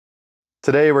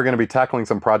Today we're going to be tackling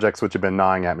some projects which have been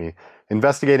gnawing at me,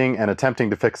 investigating and attempting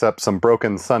to fix up some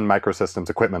broken Sun Microsystems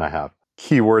equipment I have.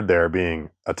 Key word there being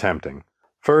attempting.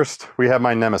 First, we have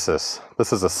my nemesis.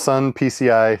 This is a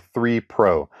SunPCI III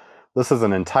Pro. This is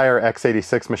an entire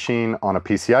x86 machine on a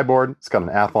PCI board. It's got an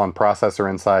Athlon processor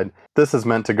inside. This is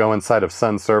meant to go inside of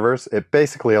Sun servers. It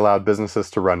basically allowed businesses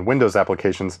to run Windows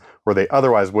applications where they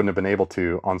otherwise wouldn't have been able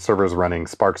to on servers running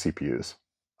Spark CPUs.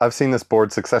 I've seen this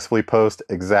board successfully post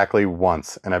exactly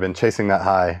once, and I've been chasing that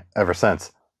high ever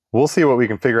since. We'll see what we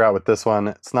can figure out with this one.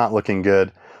 It's not looking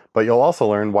good, but you'll also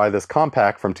learn why this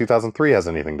compact from 2003 has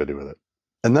anything to do with it.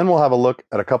 And then we'll have a look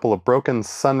at a couple of broken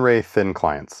Sunray thin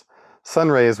clients.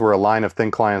 Sunrays were a line of thin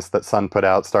clients that Sun put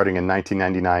out starting in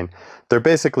 1999. They're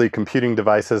basically computing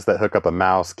devices that hook up a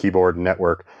mouse, keyboard, and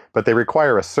network, but they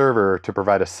require a server to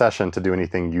provide a session to do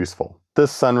anything useful.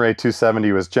 This Sunray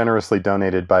 270 was generously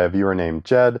donated by a viewer named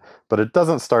Jed, but it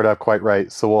doesn't start up quite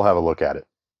right, so we'll have a look at it.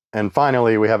 And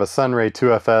finally, we have a Sunray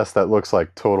 2FS that looks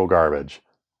like total garbage.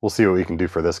 We'll see what we can do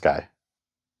for this guy.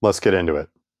 Let's get into it.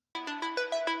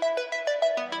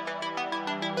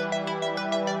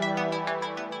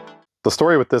 The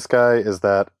story with this guy is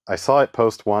that I saw it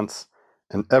post once,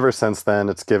 and ever since then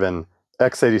it's given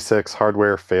x86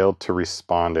 hardware failed to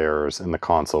respond errors in the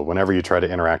console whenever you try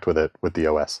to interact with it with the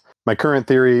OS. My current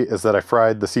theory is that I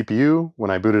fried the CPU when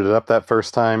I booted it up that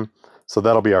first time, so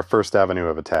that'll be our first avenue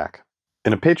of attack.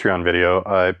 In a Patreon video,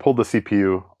 I pulled the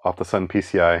CPU off the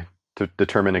SunPCI to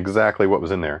determine exactly what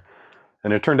was in there,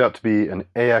 and it turned out to be an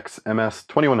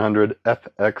AXMS2100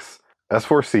 FX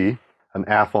S4C, an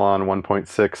Athlon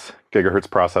 1.6 gigahertz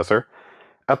processor.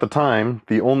 At the time,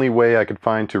 the only way I could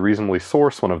find to reasonably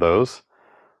source one of those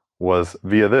was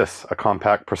via this, a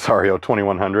compact Presario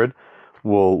 2100.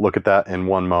 We'll look at that in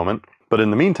one moment. But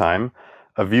in the meantime,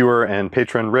 a viewer and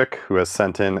patron, Rick, who has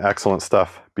sent in excellent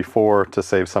stuff before to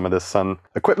save some of this Sun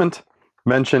equipment,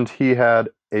 mentioned he had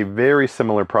a very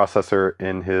similar processor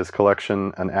in his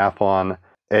collection, an Athlon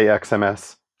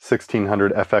AXMS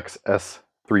 1600 FX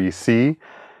S3C.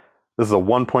 This is a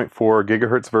 1.4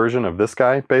 gigahertz version of this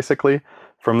guy, basically.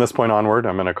 From this point onward,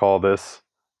 I'm going to call this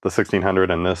the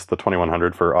 1600 and this the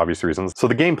 2100 for obvious reasons. So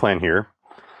the game plan here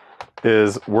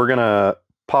is we're going to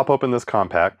pop open this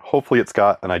compact. Hopefully it's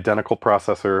got an identical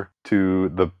processor to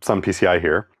the SunPCI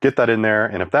here. Get that in there,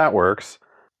 and if that works,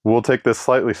 we'll take this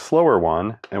slightly slower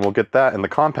one and we'll get that in the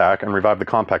compact and revive the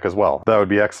compact as well. That would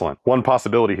be excellent. One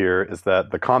possibility here is that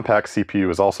the compact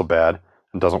CPU is also bad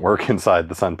and doesn't work inside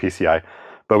the SunPCI.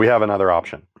 But we have another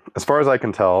option. As far as I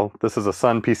can tell, this is a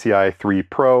SunPCI III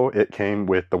Pro. It came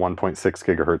with the 1.6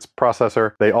 gigahertz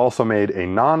processor. They also made a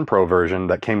non-Pro version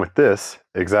that came with this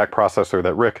exact processor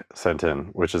that Rick sent in,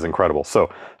 which is incredible.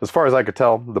 So as far as I could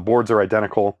tell, the boards are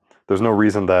identical. There's no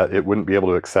reason that it wouldn't be able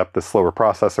to accept this slower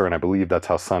processor, and I believe that's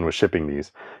how Sun was shipping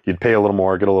these. You'd pay a little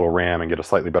more, get a little RAM, and get a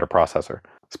slightly better processor.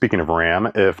 Speaking of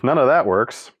RAM, if none of that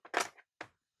works,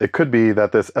 it could be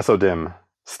that this SODIMM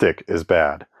stick is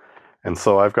bad. And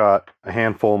so I've got a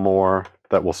handful more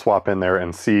that we'll swap in there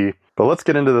and see. But let's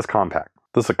get into this compact.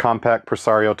 This is a compact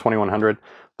Presario 2100.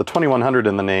 The 2100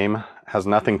 in the name has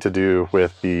nothing to do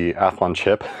with the Athlon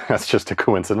chip. That's just a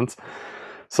coincidence.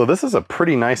 So this is a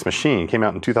pretty nice machine. Came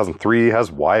out in 2003, has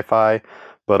Wi-Fi.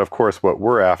 But of course what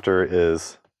we're after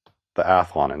is the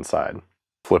Athlon inside.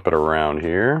 Flip it around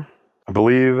here. I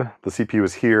believe the CPU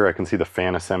is here. I can see the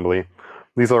fan assembly.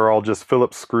 These are all just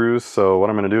Phillips screws. So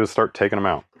what I'm going to do is start taking them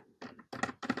out.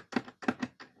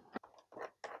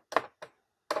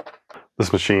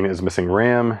 This machine is missing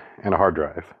RAM and a hard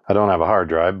drive. I don't have a hard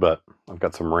drive, but I've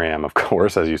got some RAM, of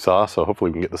course, as you saw, so hopefully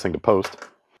we can get this thing to post.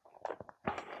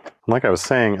 Like I was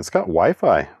saying, it's got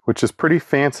Wi-Fi, which is pretty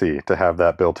fancy to have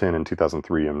that built in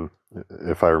 2003,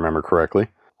 if I remember correctly.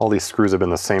 All these screws have been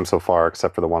the same so far,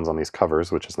 except for the ones on these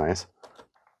covers, which is nice.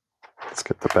 Let's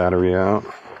get the battery out.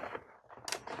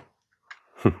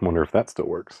 Wonder if that still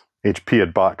works. HP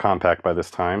had bought Compact by this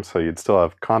time, so you'd still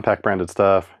have Compact branded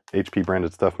stuff, HP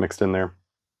branded stuff mixed in there.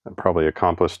 That probably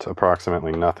accomplished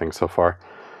approximately nothing so far.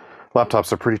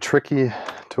 Laptops are pretty tricky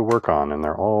to work on, and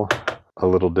they're all a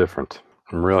little different.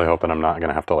 I'm really hoping I'm not going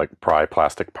to have to like pry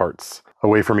plastic parts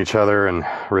away from each other and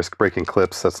risk breaking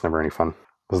clips. That's never any fun.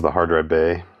 This is the hard drive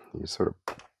bay. You sort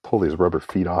of pull these rubber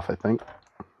feet off, I think.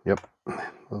 Yep,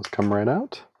 those come right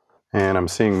out. And I'm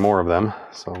seeing more of them,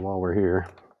 so while we're here,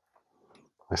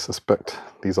 I suspect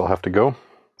these all have to go.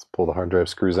 Let's pull the hard drive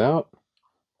screws out.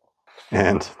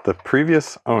 And the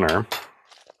previous owner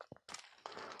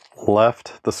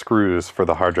left the screws for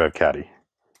the hard drive caddy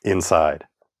inside.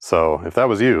 So if that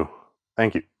was you,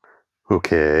 thank you.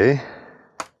 Okay.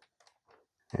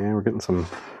 And we're getting some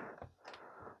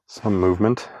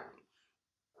movement.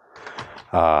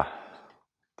 Ah,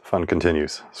 the fun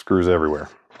continues. Screws everywhere.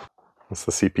 That's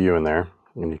the CPU in there,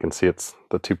 and you can see it's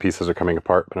the two pieces are coming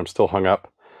apart, but I'm still hung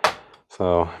up.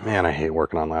 So, man, I hate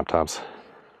working on laptops.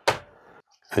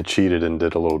 I cheated and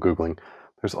did a little Googling.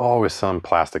 There's always some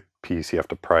plastic piece you have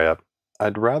to pry up.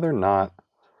 I'd rather not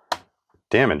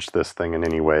damage this thing in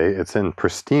any way. It's in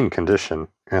pristine condition,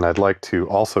 and I'd like to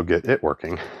also get it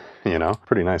working. You know,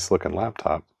 pretty nice looking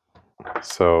laptop.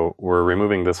 So we're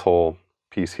removing this whole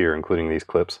piece here, including these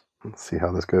clips. Let's see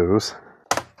how this goes.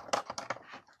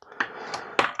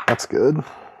 That's good.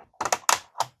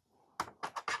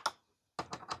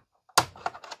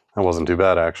 That wasn't too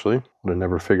bad, actually. Would have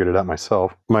never figured it out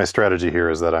myself. My strategy here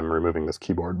is that I'm removing this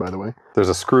keyboard, by the way. There's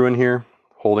a screw in here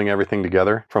holding everything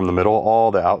together from the middle.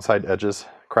 All the outside edges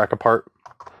crack apart.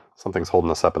 Something's holding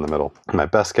this up in the middle. My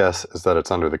best guess is that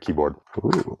it's under the keyboard.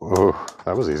 Ooh, oh,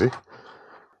 that was easy.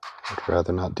 I'd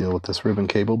rather not deal with this ribbon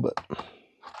cable, but...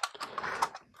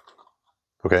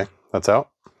 Okay, that's out.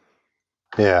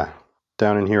 Yeah,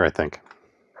 down in here, I think.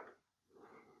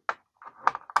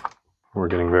 We're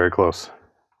getting very close.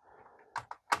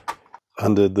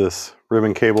 Undid this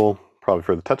ribbon cable, probably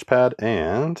for the touchpad,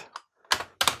 and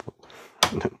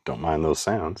don't mind those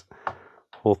sounds.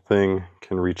 Whole thing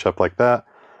can reach up like that.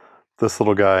 This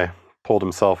little guy pulled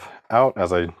himself out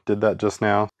as I did that just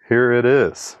now. Here it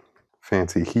is.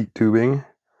 Fancy heat tubing.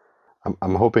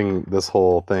 I'm hoping this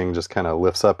whole thing just kind of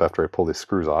lifts up after I pull these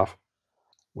screws off.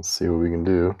 Let's see what we can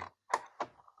do.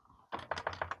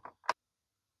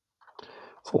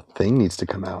 This whole thing needs to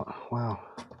come out. Wow.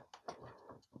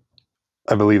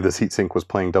 I believe this heatsink was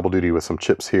playing double duty with some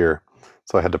chips here,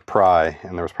 so I had to pry,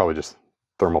 and there was probably just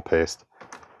thermal paste.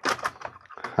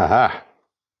 Aha.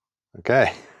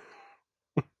 Okay.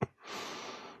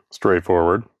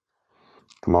 Straightforward.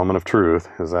 The moment of truth.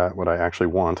 Is that what I actually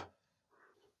want?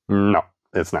 No,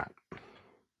 it's not.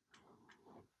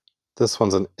 This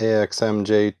one's an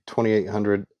AXMJ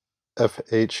 2800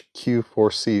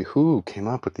 FHQ4C. Who came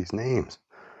up with these names?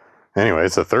 Anyway,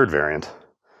 it's a third variant.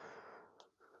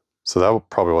 So that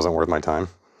probably wasn't worth my time.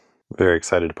 Very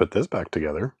excited to put this back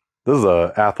together. This is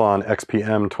a Athlon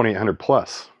XPM 2800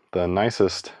 Plus, the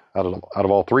nicest out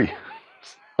of all three.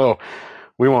 So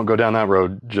we won't go down that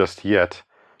road just yet.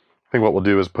 I think what we'll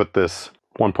do is put this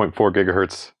 1.4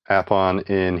 gigahertz Athlon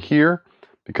in here,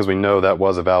 because we know that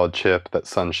was a valid chip that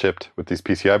Sun shipped with these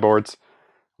PCI boards.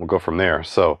 We'll go from there.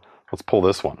 So let's pull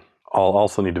this one. I'll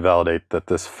also need to validate that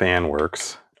this fan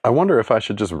works. I wonder if I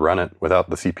should just run it without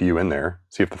the CPU in there,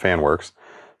 see if the fan works,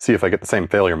 see if I get the same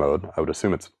failure mode. I would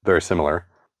assume it's very similar.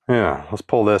 Yeah, let's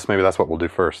pull this. Maybe that's what we'll do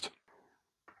first.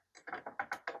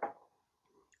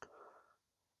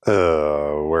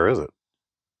 Where is it?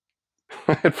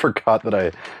 I had forgot that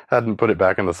I hadn't put it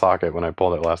back in the socket when I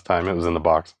pulled it last time. It was in the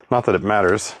box. Not that it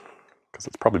matters, because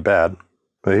it's probably bad.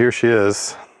 But here she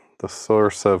is, the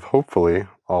source of hopefully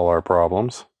all our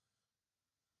problems.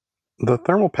 The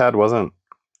thermal pad wasn't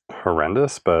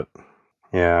horrendous, but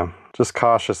yeah, just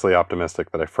cautiously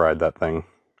optimistic that I fried that thing.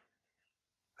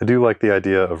 I do like the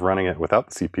idea of running it without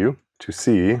the CPU to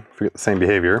see if we get the same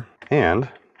behavior and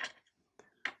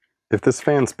if this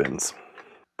fan spins.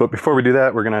 But before we do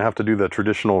that, we're going to have to do the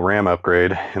traditional RAM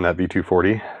upgrade in that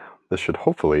V240. This should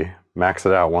hopefully max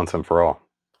it out once and for all.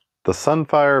 The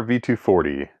Sunfire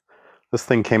V240. This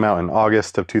thing came out in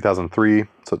August of 2003,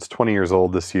 so it's 20 years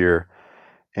old this year.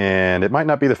 And it might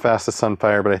not be the fastest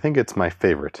Sunfire, but I think it's my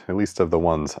favorite, at least of the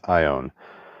ones I own.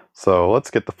 So let's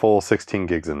get the full 16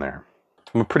 gigs in there.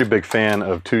 I'm a pretty big fan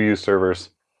of 2U servers.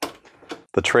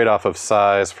 The trade-off of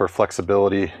size for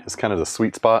flexibility is kind of the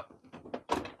sweet spot.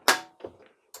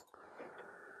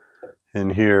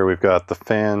 In here we've got the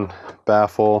fan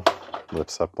baffle,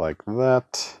 lifts up like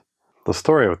that. The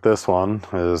story with this one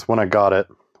is when I got it,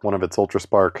 one of its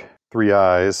UltraSpark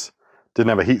 3Is didn't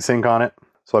have a heatsink on it.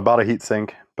 So I bought a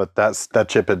heatsink, but that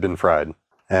chip had been fried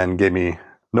and gave me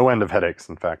no end of headaches.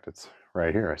 In fact, it's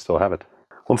right here. I still have it.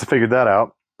 Once I figured that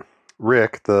out,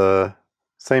 Rick, the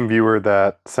same viewer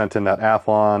that sent in that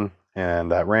Athlon and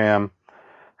that RAM,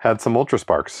 had some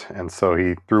UltraSparks. And so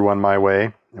he threw one my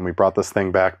way and we brought this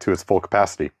thing back to its full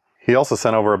capacity. He also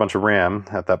sent over a bunch of RAM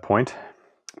at that point,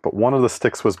 but one of the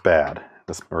sticks was bad,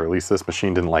 or at least this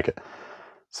machine didn't like it.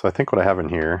 So I think what I have in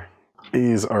here,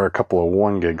 these are a couple of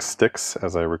 1 gig sticks,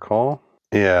 as I recall.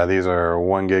 Yeah, these are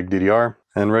 1 gig DDR.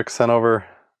 And Rick sent over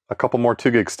a couple more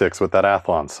 2 gig sticks with that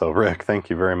Athlon. So Rick, thank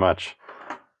you very much.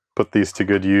 Put these to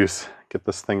good use. Get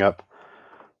this thing up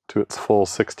to its full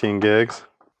 16 gigs.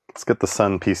 Let's get the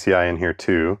SunPCI in here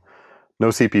too. No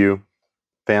CPU,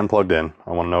 fan plugged in.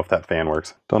 I want to know if that fan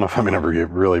works. Don't know if I'm going to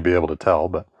really be able to tell,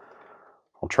 but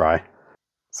I'll try.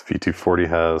 This V240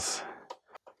 has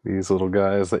These little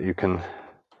guys that you can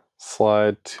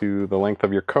slide to the length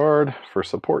of your card for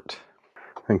support.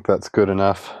 I think that's good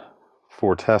enough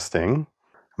for testing.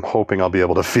 I'm hoping I'll be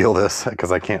able to feel this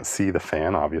because I can't see the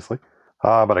fan, obviously.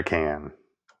 But I can.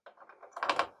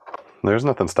 There's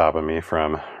nothing stopping me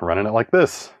from running it like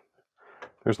this.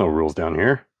 There's no rules down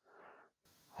here.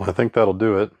 Well, I think that'll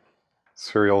do it.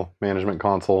 Serial management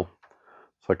console,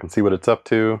 so I can see what it's up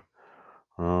to.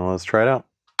 Let's try it out.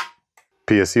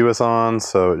 PSU is on,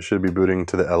 so it should be booting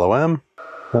to the LOM.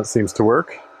 That seems to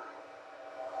work.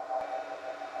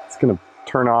 It's gonna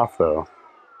turn off though.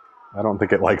 I don't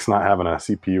think it likes not having a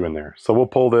CPU in there. So we'll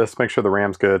pull this, make sure the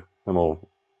RAM's good, and we'll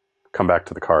come back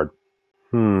to the card.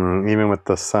 Even with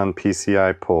the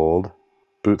SunPCI pulled,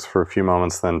 boots for a few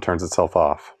moments, then turns itself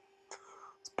off.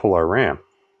 Let's pull our RAM.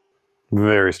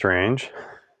 Very strange.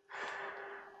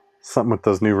 Something with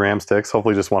those new RAM sticks,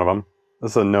 hopefully just one of them.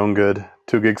 This is a known good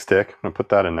 2 gig stick. I'm gonna put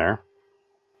that in there.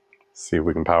 See if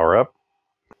we can power up.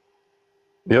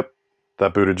 Yep,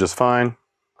 that booted just fine.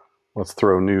 Let's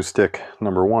throw new stick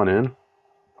number 1 in.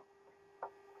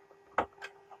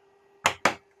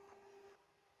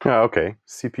 Oh, okay,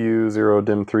 CPU 0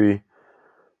 DIMM 3.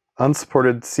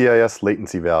 Unsupported CIS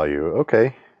latency value.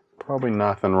 Okay, probably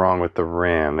nothing wrong with the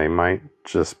RAM. They might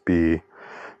just be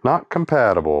not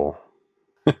compatible.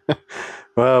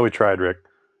 Well, we tried, Rick.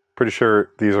 Pretty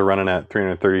sure these are running at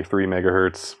 333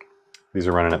 megahertz. These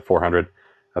are running at 400.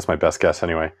 That's my best guess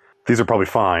anyway. These are probably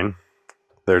fine.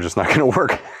 They're just not going to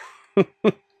work.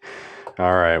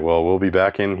 All right, well, we'll be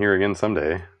back in here again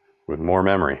someday with more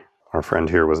memory. Our friend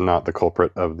here was not the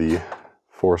culprit of the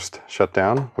forced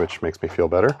shutdown, which makes me feel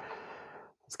better.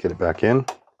 Let's get it back in.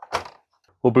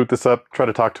 We'll boot this up, try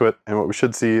to talk to it, and what we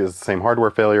should see is the same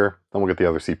hardware failure. Then we'll get the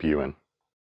other CPU in.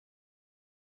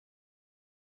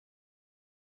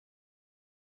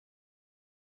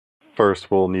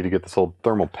 First, we'll need to get this old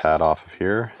thermal pad off of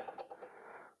here.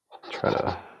 Try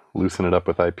to loosen it up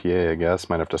with IPA, I guess.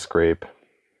 Might have to scrape.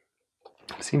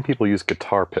 I've seen people use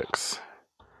guitar picks,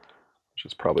 which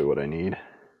is probably what I need.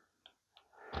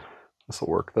 This will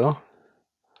work though.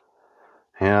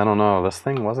 Yeah, I don't know. This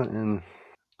thing wasn't in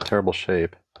terrible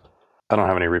shape. I don't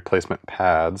have any replacement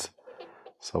pads,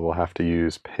 so we'll have to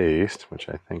use paste, which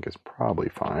I think is probably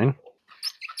fine.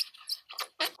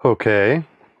 Okay.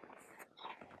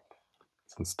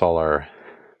 Let's install our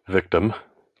victim.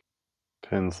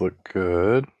 Pins look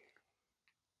good.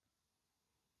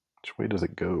 Which way does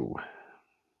it go?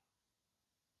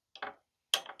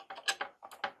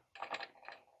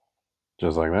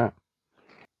 Just like that.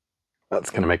 That's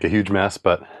going to make a huge mess,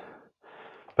 but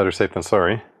better safe than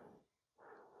sorry.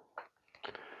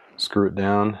 Screw it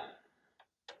down,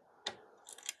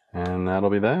 and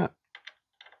that'll be that.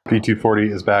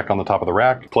 V240 is back on the top of the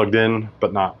rack, plugged in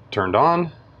but not turned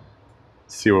on.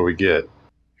 Let's see what we get.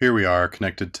 Here we are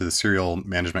connected to the serial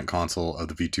management console of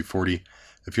the V240.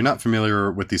 If you're not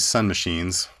familiar with these Sun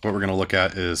machines, what we're going to look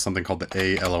at is something called the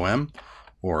ALOM,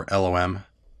 or LOM,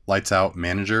 Lights Out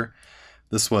Manager.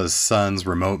 This was Sun's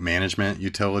remote management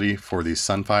utility for these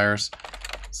Sunfires.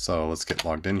 So let's get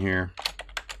logged in here.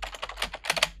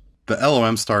 The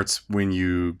LOM starts when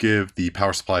you give the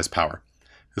power supplies power.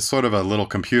 It's sort of a little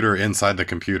computer inside the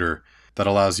computer that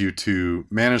allows you to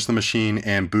manage the machine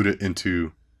and boot it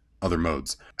into other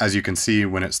modes. As you can see,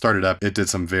 when it started up, it did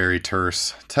some very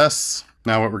terse tests.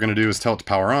 Now what we're going to do is tell it to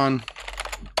power on.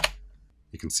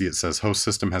 You can see it says host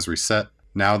system has reset.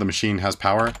 Now the machine has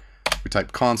power. We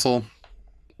type console.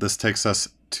 This takes us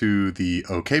to the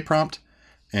OK prompt,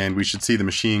 and we should see the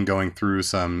machine going through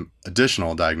some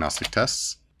additional diagnostic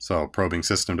tests. So probing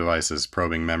system devices,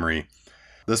 probing memory.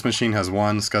 This machine has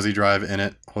one SCSI drive in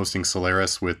it, hosting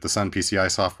Solaris with the SunPCI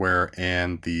software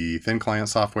and the thin client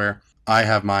software. I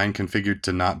have mine configured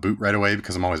to not boot right away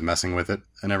because I'm always messing with it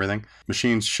and everything.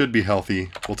 Machines should be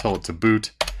healthy. We'll tell it to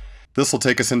boot. This will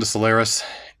take us into Solaris,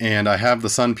 and I have the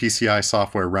SunPCI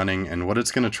software running, and what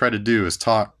it's going to try to do is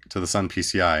talk to the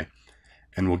SunPCI,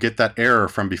 and we'll get that error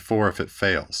from before if it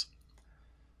fails.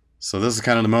 So this is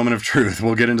kind of the moment of truth.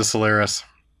 We'll get into Solaris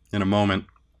in a moment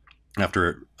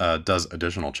after it does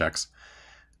additional checks,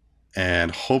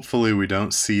 and hopefully we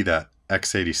don't see that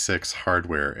x86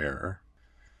 hardware error.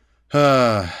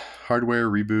 Hardware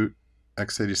reboot,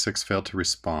 x86 failed to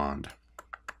respond.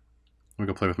 Let me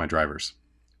go play with my drivers.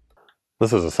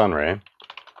 This is a Sunray,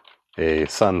 a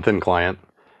Sun thin client.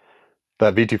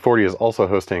 That V240 is also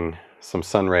hosting some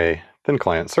Sunray thin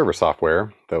client server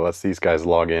software that lets these guys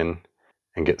log in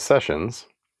and get sessions.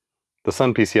 The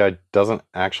SunPCI doesn't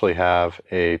actually have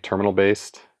a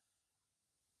terminal-based,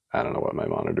 I don't know what my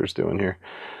monitor's doing here,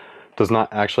 does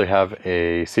not actually have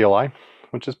a CLI,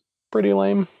 which is pretty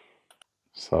lame.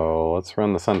 So let's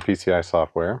run the SunPCI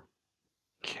software.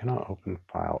 Cannot open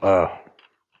file. Oh, I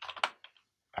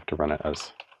have to run it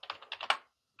as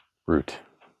root.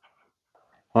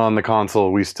 On the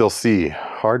console, we still see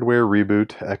hardware reboot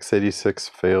x86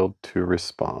 failed to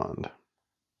respond.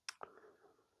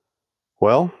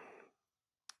 Well,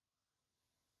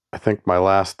 I think my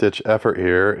last ditch effort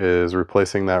here is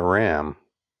replacing that RAM.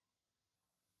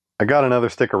 I got another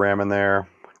stick of RAM in there,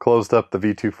 closed up the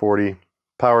V240,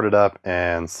 powered it up,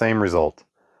 and same result.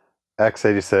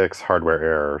 x86 hardware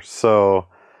error. So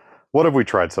what have we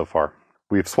tried so far?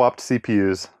 We've swapped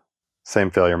CPUs, same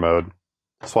failure mode.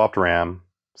 Swapped RAM,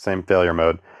 same failure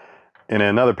mode. In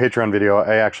another Patreon video,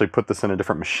 I actually put this in a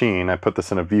different machine. I put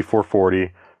this in a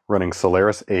V440 running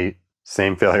Solaris 8,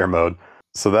 same failure mode.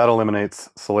 So that eliminates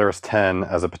Solaris 10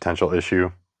 as a potential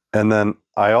issue. And then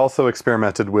I also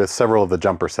experimented with several of the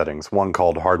jumper settings, one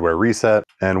called hardware reset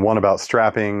and one about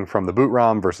strapping from the boot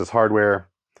ROM versus hardware.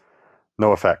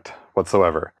 No effect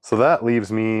whatsoever. So that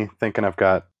leaves me thinking I've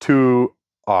got two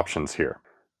options here.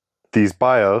 These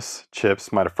BIOS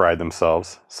chips might have fried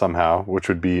themselves somehow, which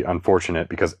would be unfortunate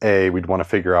because A, we'd want to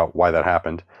figure out why that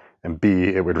happened, and B,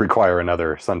 it would require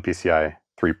another SunPCI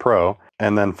III Pro.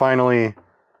 And then finally,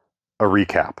 a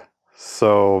recap.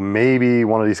 So maybe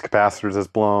one of these capacitors is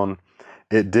blown.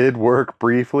 It did work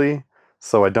briefly,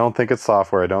 so I don't think it's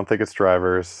software, I don't think it's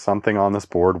drivers. Something on this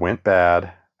board went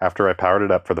bad after I powered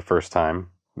it up for the first time.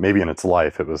 Maybe in its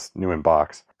life, it was new in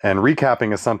box. And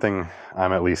recapping is something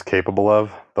I'm at least capable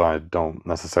of, though I don't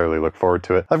necessarily look forward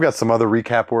to it. I've got some other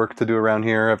recap work to do around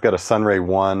here. I've got a Sunray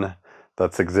 1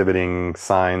 that's exhibiting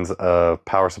signs of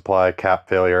power supply cap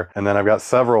failure. And then I've got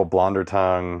several Blonder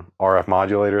Tongue RF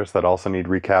modulators that also need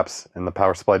recaps in the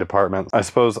power supply department. I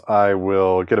suppose I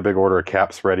will get a big order of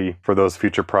caps ready for those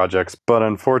future projects, but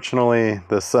unfortunately,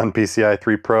 the SunPCI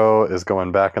III Pro is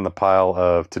going back in the pile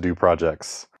of to-do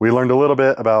projects. We learned a little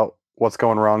bit about what's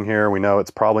going wrong here. We know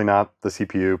it's probably not the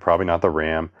CPU, probably not the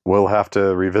RAM. We'll have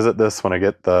to revisit this when I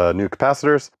get the new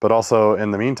capacitors, but also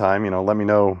in the meantime, let me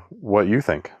know what you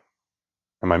think.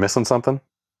 Am I missing something?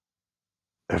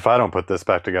 If I don't put this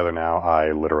back together now,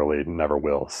 I literally never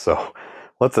will. So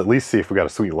let's at least see if we got a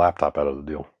sweet laptop out of the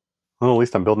deal. Well, at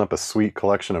least I'm building up a sweet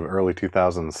collection of early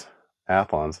 2000s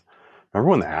Athlons. Remember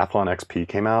when the Athlon XP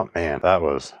came out? Man, that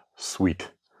was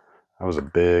sweet. I was a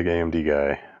big AMD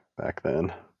guy back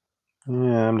then.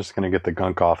 Yeah, I'm just going to get the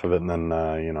gunk off of it and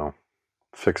then,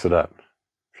 fix it up,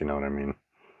 if you know what I mean.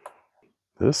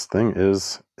 This thing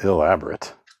is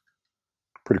elaborate.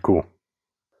 Pretty cool.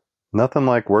 Nothing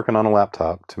like working on a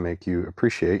laptop to make you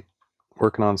appreciate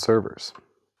working on servers.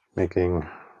 Making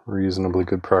reasonably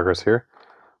good progress here.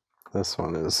 This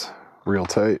one is real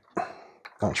tight.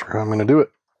 Not sure how I'm going to do it.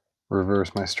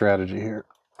 Reverse my strategy here.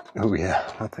 Oh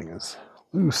yeah, that thing is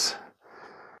loose.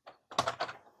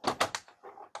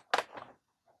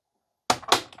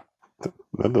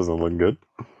 That doesn't look good.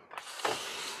 I'm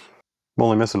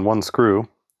only missing one screw,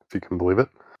 if you can believe it.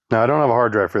 Now I don't have a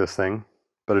hard drive for this thing,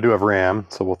 but I do have RAM,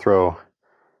 so we'll throw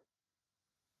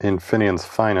Infineon's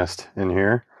finest in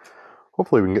here.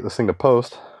 Hopefully we can get this thing to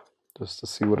post, just to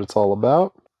see what it's all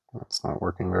about. That's not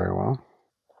working very well.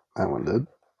 That one did.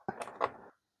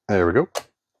 There we go.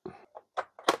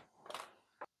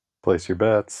 Place your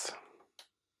bets.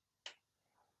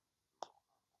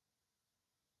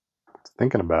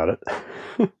 Thinking about it.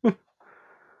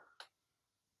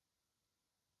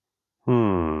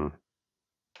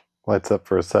 Lights up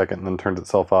for a second and then turns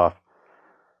itself off.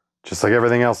 Just like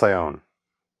everything else I own.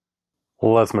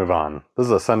 Well, let's move on. This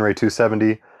is a Sunray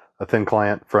 270, a thin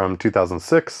client from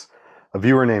 2006. A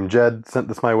viewer named Jed sent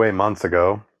this my way months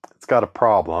ago. It's got a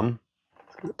problem.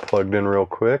 Let's get it plugged in real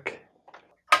quick.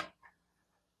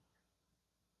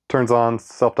 Turns on,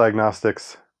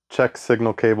 self-diagnostics, check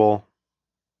signal cable,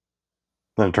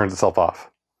 then it turns itself off.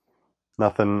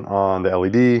 Nothing on the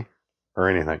LED or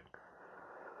anything.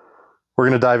 We're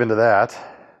going to dive into that,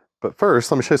 but first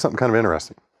let me show you something kind of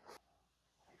interesting.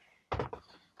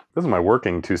 This is my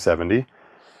working 270,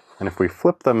 and if we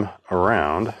flip them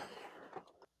around,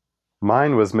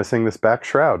 mine was missing this back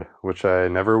shroud, which I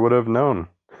never would have known.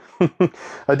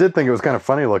 I did think it was kind of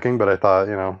funny looking, but I thought,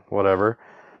 whatever,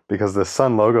 because the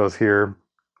Sun logo is here,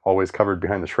 always covered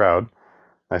behind the shroud.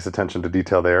 Nice attention to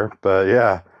detail there, but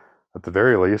yeah, at the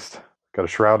very least, got a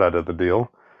shroud out of the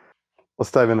deal.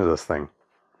 Let's dive into this thing.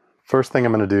 First thing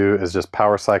I'm going to do is just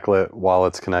power cycle it while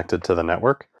it's connected to the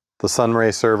network. The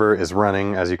Sunray server is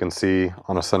running, as you can see,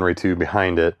 on a Sunray 2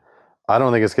 behind it. I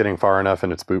don't think it's getting far enough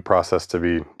in its boot process to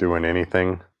be doing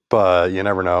anything, but you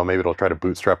never know. Maybe it'll try to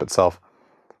bootstrap itself.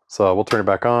 So we'll turn it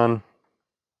back on.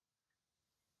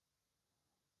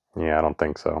 Yeah, I don't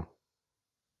think so.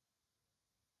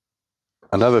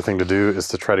 Another thing to do is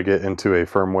to try to get into a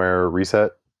firmware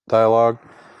reset dialog,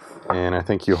 and I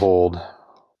think you hold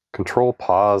Control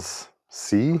Pause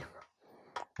C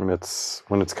when it's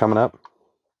coming up.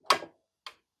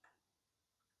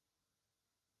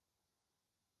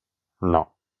 No.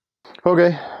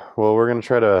 Okay, well, we're going to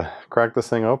try to crack this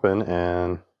thing open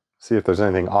and see if there's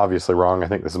anything obviously wrong. I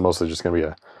think this is mostly just going to be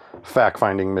a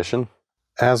fact-finding mission.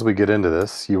 As we get into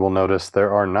this, you will notice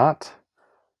there are not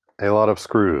a lot of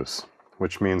screws,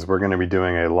 which means we're going to be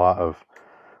doing a lot of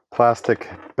plastic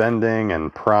bending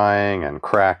and prying and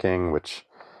cracking, which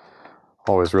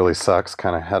always really sucks.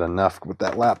 Kind of had enough with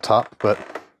that laptop,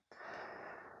 but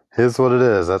here's what it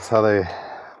is. That's how they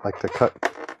like to cut.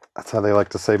 That's how they like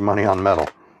to save money on metal.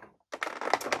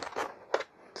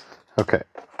 Okay,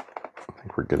 I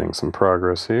think we're getting some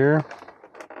progress here.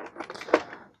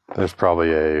 There's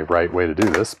probably a right way to do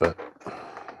this, but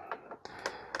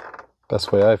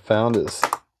best way I've found is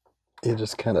you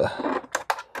just kind of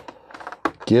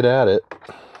get at it.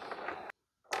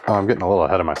 Oh, I'm getting a little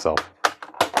ahead of myself.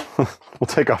 We'll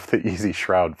take off the easy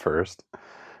shroud first.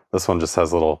 This one just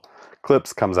has little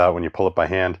clips, comes out when you pull it by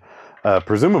hand.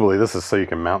 Presumably this is so you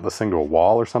can mount this thing to a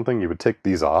wall or something. You would take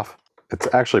these off. It's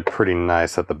actually pretty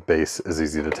nice that the base is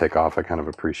easy to take off. I kind of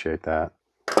appreciate that.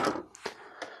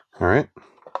 All right,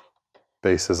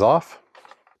 base is off.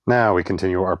 Now we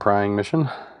continue our prying mission.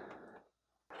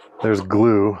 There's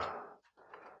glue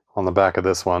on the back of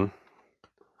this one,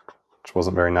 which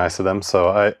wasn't very nice of them.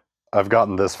 So I've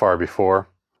gotten this far before.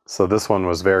 So this one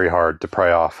was very hard to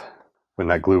pry off when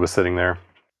that glue was sitting there.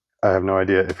 I have no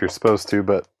idea if you're supposed to,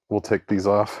 but we'll take these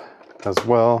off as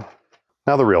well.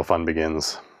 Now the real fun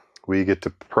begins. We get to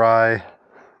pry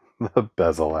the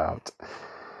bezel out.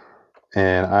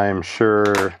 And I'm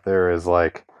sure there is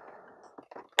like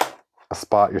a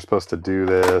spot you're supposed to do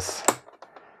this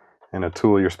and a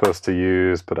tool you're supposed to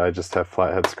use, but I just have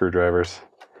flathead screwdrivers.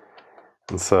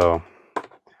 And so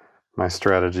my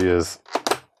strategy is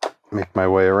make my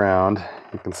way around.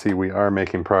 You can see we are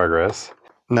making progress.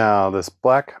 Now this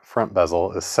black front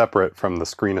bezel is separate from the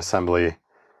screen assembly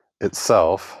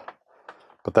itself,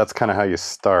 but that's kind of how you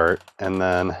start, and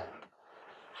then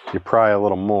you pry a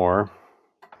little more.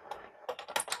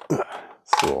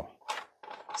 It's little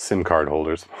SIM card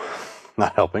holders,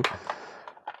 not helping.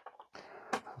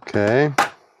 Okay,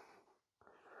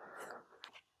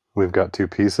 we've got two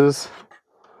pieces.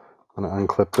 I'm gonna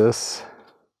unclip this.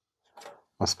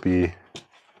 Must be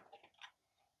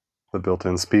the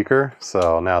built-in speaker.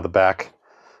 So now the back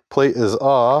plate is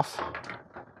off.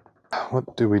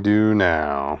 What do we do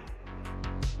now?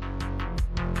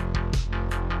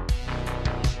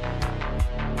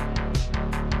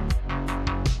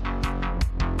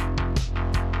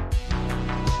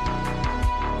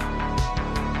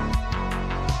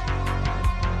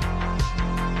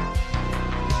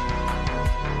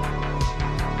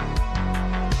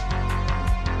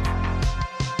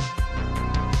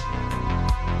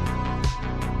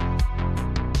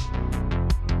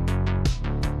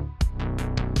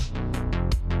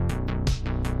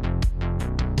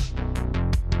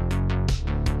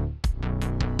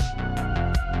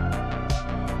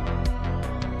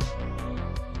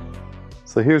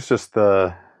 So here's just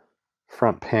the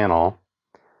front panel,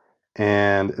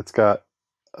 and it's got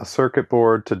a circuit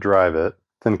board to drive it.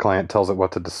 Thin client tells it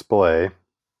what to display.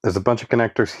 There's a bunch of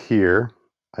connectors here.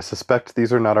 I suspect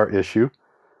these are not our issue.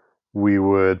 We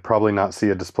would probably not see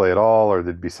a display at all, or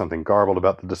there'd be something garbled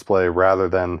about the display rather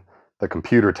than the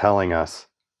computer telling us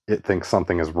it thinks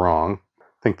something is wrong.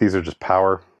 I think these are just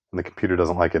power, and the computer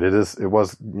doesn't like it. It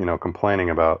was, you know, complaining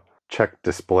about check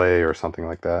display or something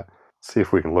like that. See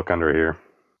if we can look under here.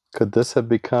 Could this have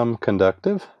become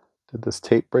conductive? Did this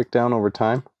tape break down over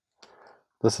time?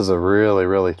 This is a really,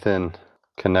 really thin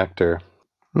connector.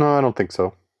 No, I don't think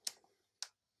so.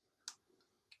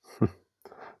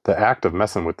 The act of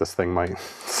messing with this thing might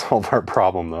solve our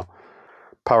problem though.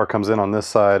 Power comes in on this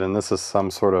side, and this is some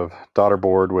sort of daughter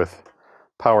board with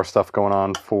power stuff going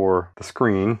on for the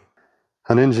screen.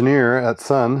 An engineer at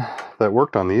Sun that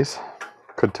worked on these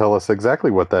could tell us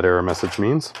exactly what that error message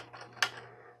means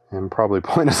and probably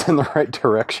point us in the right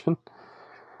direction.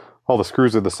 All the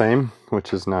screws are the same,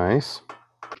 which is nice.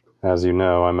 As you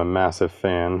know, I'm a massive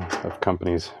fan of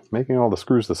companies making all the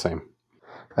screws the same.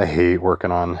 I hate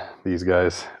working on these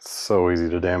guys. It's so easy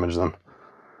to damage them.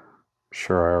 I'm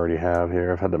sure I already have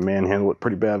here. I've had to manhandle it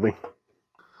pretty badly.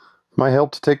 Might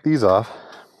help to take these off.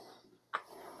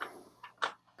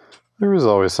 There is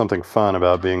always something fun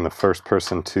about being the first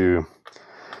person to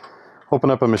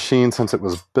open up a machine since it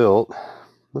was built.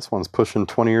 This one's pushing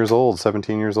 20 years old,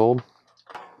 17 years old.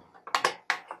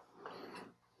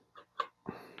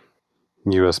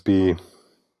 USB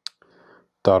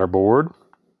daughter board,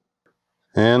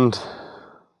 and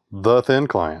the thin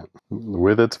client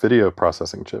with its video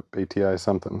processing chip, ATI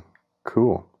something.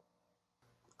 Cool.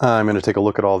 I'm going to take a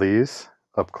look at all these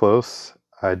up close.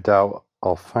 I doubt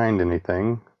I'll find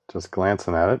anything just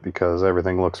glancing at it because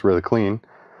everything looks really clean.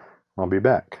 I'll be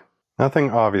back.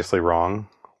 Nothing obviously wrong.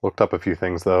 Looked up a few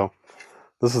things though.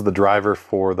 This is the driver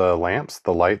for the lamps,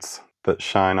 the lights that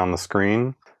shine on the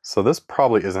screen. So this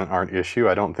probably isn't our issue.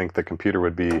 I don't think the computer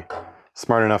would be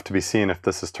smart enough to be seeing if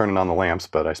this is turning on the lamps,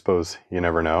 but I suppose you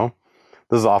never know.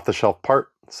 This is an off-the-shelf part.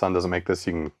 Sun doesn't make this.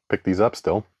 You can pick these up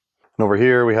still. And over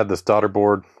here we had this daughter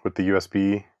board with the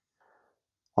USB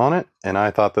on it, and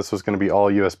I thought this was going to be all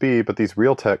USB, but these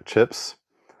Realtek chips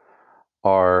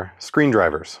are screen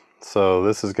drivers. So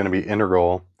this is going to be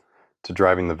integral to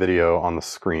driving the video on the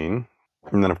screen.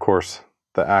 And then of course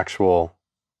the actual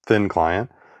thin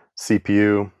client,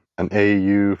 CPU, an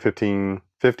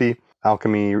AU1550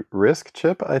 Alchemy RISC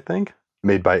chip, I think,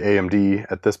 made by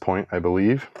AMD at this point, I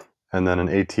believe. And then an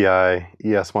ATI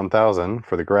ES1000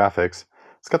 for the graphics.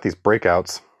 It's got these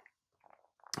breakouts,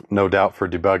 no doubt for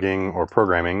debugging or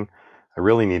programming. I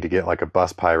really need to get like a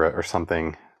bus pirate or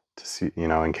something to see, you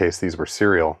know, in case these were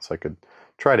serial, so I could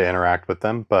try to interact with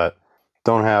them, but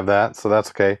don't have that, so that's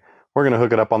okay. We're going to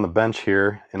hook it up on the bench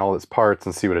here in all its parts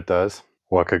and see what it does.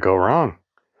 What could go wrong?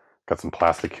 Got some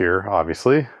plastic here,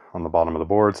 obviously, on the bottom of the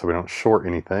board so we don't short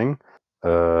anything.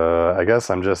 I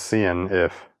guess I'm just seeing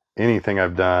if anything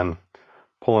I've done,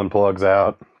 pulling plugs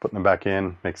out, putting them back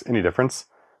in, makes any difference.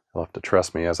 You'll have to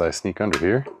trust me as I sneak under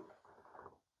here.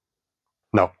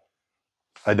 No,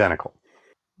 identical.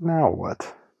 Now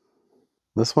what?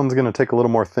 This one's going to take a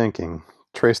little more thinking.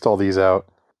 Traced all these out.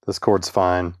 This cord's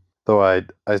fine. Though I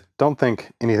don't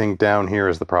think anything down here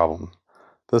is the problem.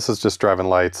 This is just driving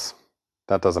lights.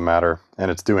 That doesn't matter. And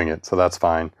it's doing it, so that's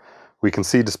fine. We can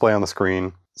see display on the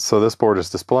screen. So this board is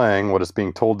displaying what it's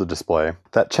being told to display.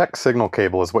 That check signal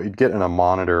cable is what you'd get in a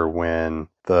monitor when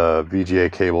the VGA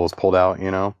cable is pulled out,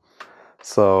 you know?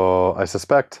 So I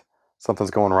suspect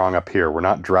something's going wrong up here. We're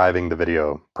not driving the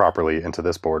video properly into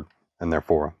this board, and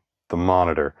therefore the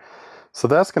monitor. So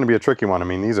that's going to be a tricky one. I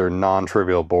mean, these are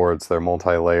non-trivial boards. They're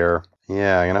multi-layer.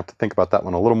 Yeah, I'm going to have to think about that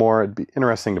one a little more. It'd be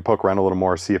interesting to poke around a little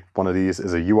more, see if one of these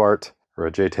is a UART or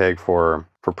a JTAG for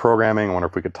programming. I wonder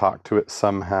if we could talk to it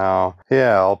somehow.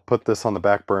 Yeah, I'll put this on the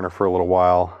back burner for a little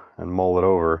while and mull it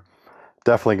over.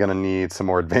 Definitely going to need some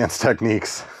more advanced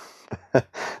techniques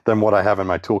than what I have in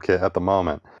my toolkit at the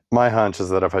moment. My hunch is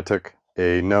that if I took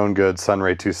a known good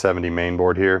Sunray 270 main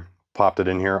board here, popped it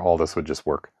in here, all this would just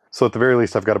work. So at the very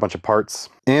least, I've got a bunch of parts,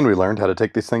 and we learned how to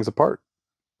take these things apart.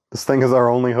 This thing is our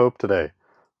only hope today.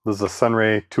 This is a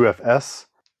Sunray 2FS,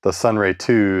 the Sunray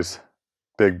 2's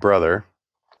big brother.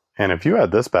 And if you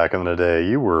had this back in the day,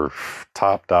 you were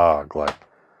top dog. Like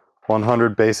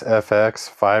 100 base FX,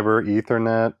 fiber,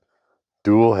 Ethernet,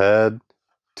 dual head,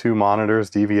 2 monitors,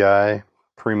 DVI,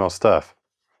 primo stuff.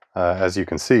 As you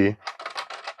can see,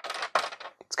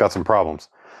 it's got some problems.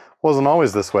 Wasn't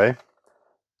always this way.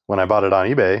 When I bought it on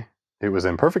eBay, it was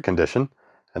in perfect condition,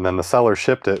 and then the seller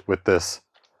shipped it with this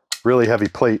really heavy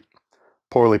plate,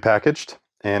 poorly packaged,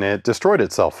 and it destroyed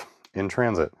itself in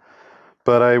transit.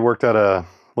 But I worked out a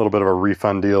little bit of a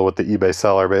refund deal with the eBay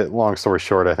seller, but long story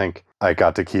short, I think I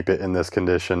got to keep it in this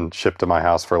condition, shipped to my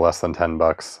house for less than 10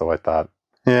 bucks, so I thought,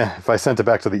 yeah, if I sent it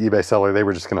back to the eBay seller, they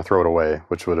were just going to throw it away,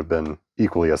 which would have been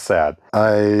equally as sad.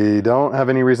 I don't have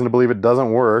any reason to believe it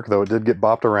doesn't work, though it did get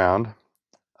bopped around.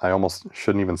 I almost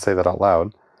shouldn't even say that out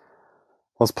loud.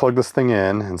 Let's plug this thing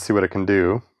in and see what it can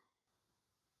do.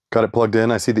 Got it plugged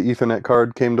in. I see the Ethernet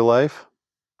card came to life.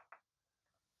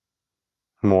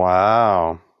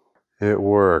 Wow. It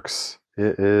works.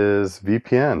 It is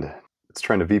VPN'd. It's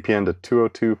trying to VPN to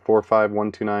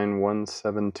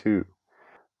 202.45.129.172,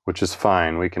 which is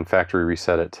fine. We can factory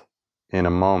reset it in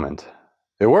a moment.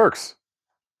 It works.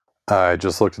 I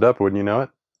just looked it up, wouldn't you know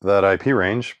it? That IP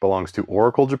range belongs to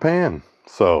Oracle Japan.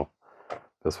 So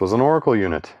this was an Oracle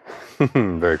unit.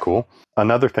 Very cool.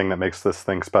 Another thing that makes this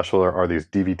thing special are these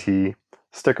DVT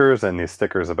stickers, and these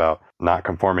stickers about not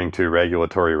conforming to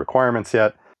regulatory requirements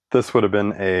yet. This would have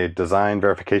been a design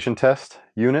verification test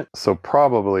unit, so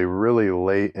probably really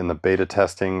late in the beta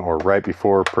testing or right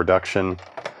before production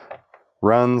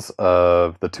runs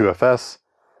of the 2FS.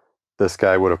 This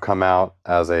guy would have come out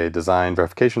as a design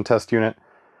verification test unit.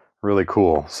 Really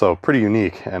cool. So pretty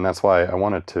unique, and that's why I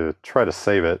wanted to try to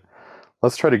save it.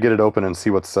 Let's try to get it open and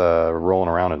see what's rolling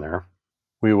around in there.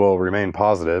 We will remain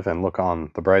positive and look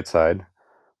on the bright side.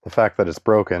 The fact that it's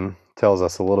broken tells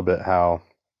us a little bit how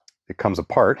it comes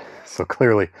apart. So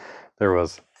clearly there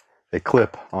was a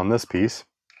clip on this piece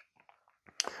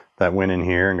that went in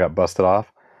here and got busted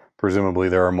off. Presumably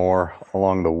there are more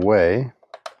along the way.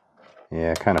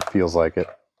 Yeah, it kind of feels like it.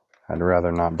 I'd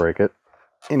rather not break it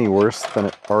any worse than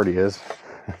it already is.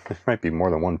 There might be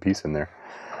more than one piece in there.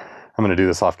 I'm going to do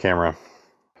this off camera.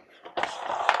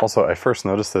 Also, I first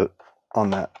noticed it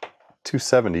on that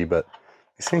 270, but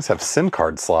these things have SIM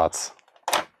card slots.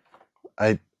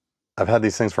 I've had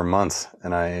these things for months,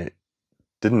 and I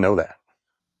didn't know that.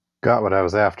 Got what I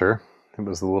was after. It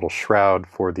was the little shroud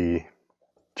for the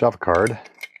Java card.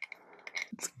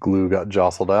 Its glue got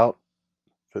jostled out.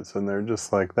 Fits in there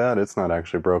just like that. It's not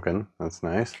actually broken. That's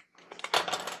nice.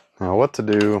 Now, what to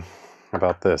do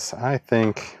about this? I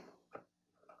think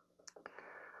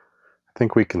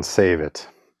we can save it.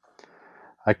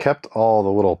 I kept all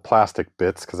the little plastic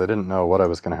bits because I didn't know what I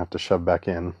was going to have to shove back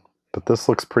in. But this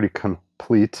looks pretty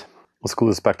complete. Let's glue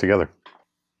this back together.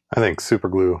 I think super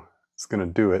glue is going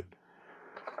to do it.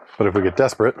 But if we get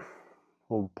desperate,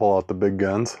 we'll pull out the big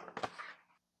guns.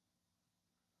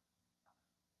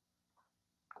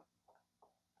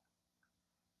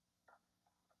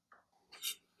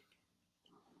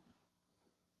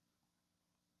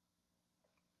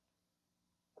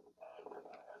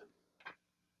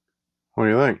 What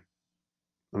do you think?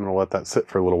 I'm going to let that sit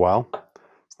for a little while.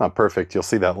 It's not perfect. You'll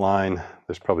see that line.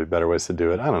 There's probably better ways to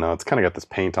do it. I don't know. It's kind of got this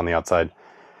paint on the outside.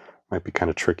 Might be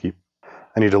kind of tricky.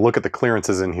 I need to look at the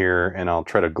clearances in here, and I'll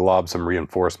try to glob some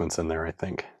reinforcements in there, I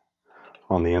think,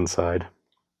 on the inside.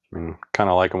 I mean, kind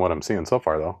of liking what I'm seeing so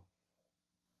far, though.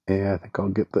 Yeah, I think I'll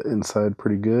get the inside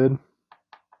pretty good.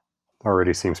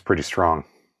 Already seems pretty strong.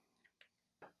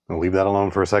 I'll leave that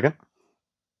alone for a second.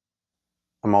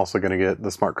 I'm also going to get the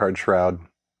smart card shroud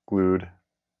glued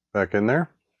back in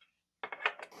there.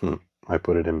 I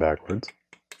put it in backwards.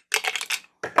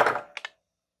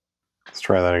 Let's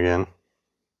try that again.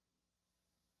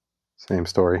 Same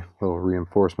story, little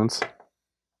reinforcements.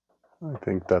 I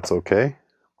think that's okay.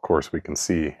 Of course, we can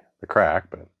see the crack,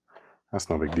 but that's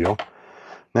no big deal.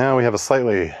 Now we have a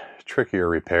slightly trickier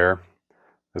repair.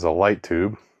 There's a light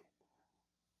tube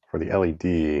for the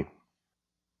LED,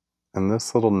 and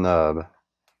this little nub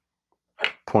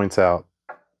points out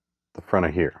the front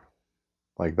of here,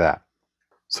 like that.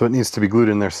 So it needs to be glued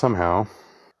in there somehow,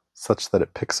 such that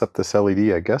it picks up this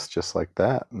LED, I guess, just like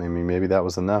that. Maybe that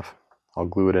was enough. I'll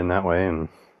glue it in that way and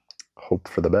hope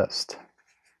for the best.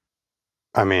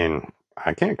 I mean,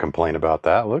 I can't complain about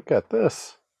that. Look at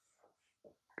this.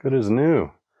 Good as new.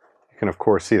 You can, of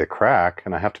course, see the crack,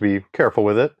 and I have to be careful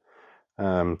with it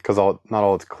because not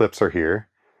all its clips are here.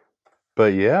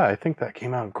 But yeah, I think that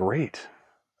came out great.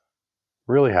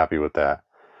 Really happy with that.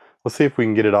 Let's see if we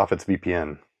can get it off its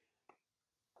VPN.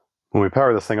 When we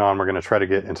power this thing on, we're going to try to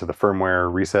get into the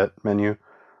firmware reset menu,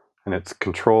 and it's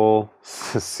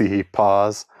Control-C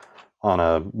pause on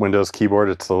a Windows keyboard.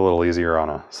 It's a little easier on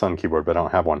a Sun keyboard, but I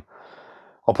don't have one.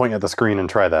 I'll point at the screen and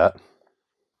try that.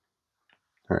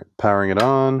 All right, powering it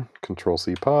on,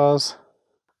 Control-C pause.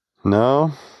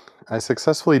 No, I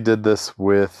successfully did this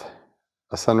with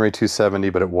a Sunray 270,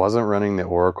 but it wasn't running the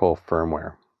Oracle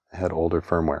firmware. It had older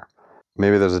firmware.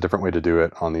 Maybe there's a different way to do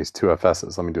it on these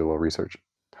 2FSs. Let me do a little research.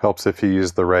 Helps if you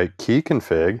use the right key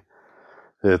config.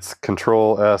 It's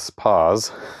Control-S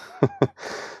pause.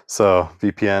 So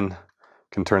VPN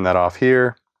can turn that off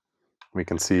here. We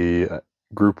can see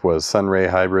group was Sunray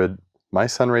hybrid,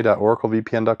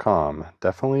 mysunray.oraclevpn.com.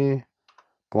 Definitely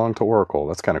belonged to Oracle.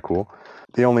 That's kind of cool.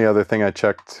 The only other thing I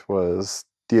checked was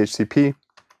DHCP.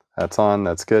 That's on.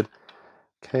 That's good.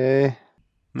 Okay.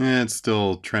 It's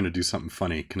still trying to do something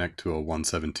funny. Connect to a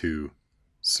 172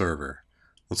 server.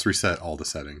 Let's reset all the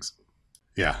settings.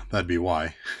 Yeah, that'd be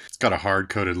why. It's got a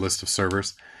hard-coded list of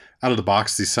servers. Out of the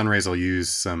box, these Sunrays will use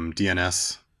some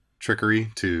DNS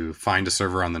trickery to find a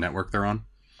server on the network they're on.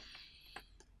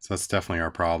 So that's definitely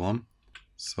our problem.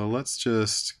 So let's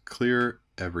just clear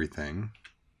everything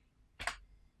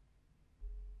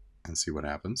and see what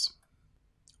happens.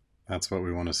 That's what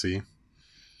we want to see.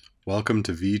 Welcome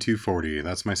to V240.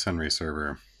 That's my Sunray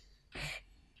server.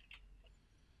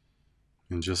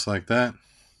 And just like that,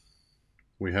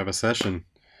 we have a session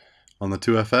on the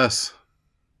 2FS.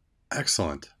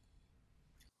 Excellent.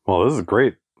 Well, this is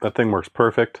great. That thing works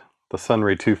perfect. The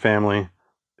Sunray 2 family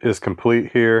is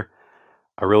complete here.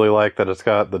 I really like that it's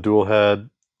got the dual head,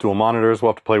 dual monitors.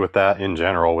 We'll have to play with that in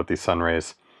general with these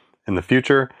Sunrays in the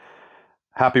future.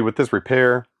 Happy with this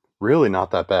repair. Really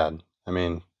not that bad. I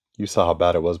mean, you saw how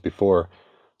bad it was before.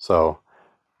 So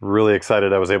really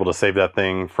excited I was able to save that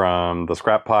thing from the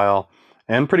scrap pile.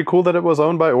 And pretty cool that it was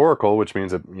owned by Oracle, which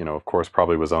means it, of course,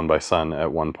 probably was owned by Sun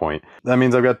at one point. That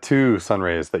means I've got two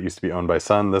Sunrays that used to be owned by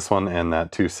Sun, this one and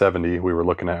that 270 we were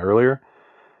looking at earlier.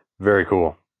 Very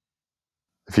cool.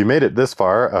 If you made it this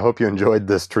far, I hope you enjoyed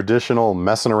this traditional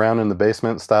messing around in the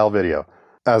basement style video.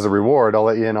 As a reward, I'll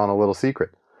let you in on a little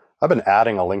secret. I've been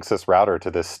adding a Linksys router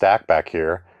to this stack back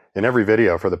here in every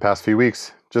video for the past few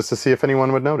weeks, just to see if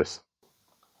anyone would notice.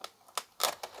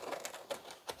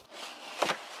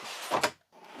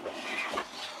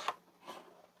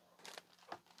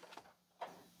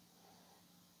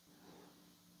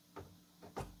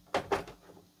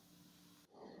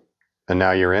 And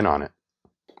now you're in on it.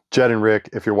 Jed and Rick,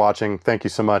 if you're watching, thank you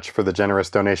so much for the generous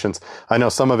donations. I know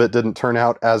some of it didn't turn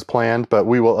out as planned, but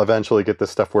we will eventually get this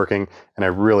stuff working, and I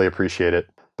really appreciate it.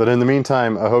 But in the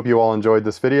meantime, I hope you all enjoyed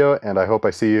this video, and I hope I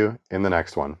see you in the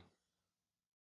next one.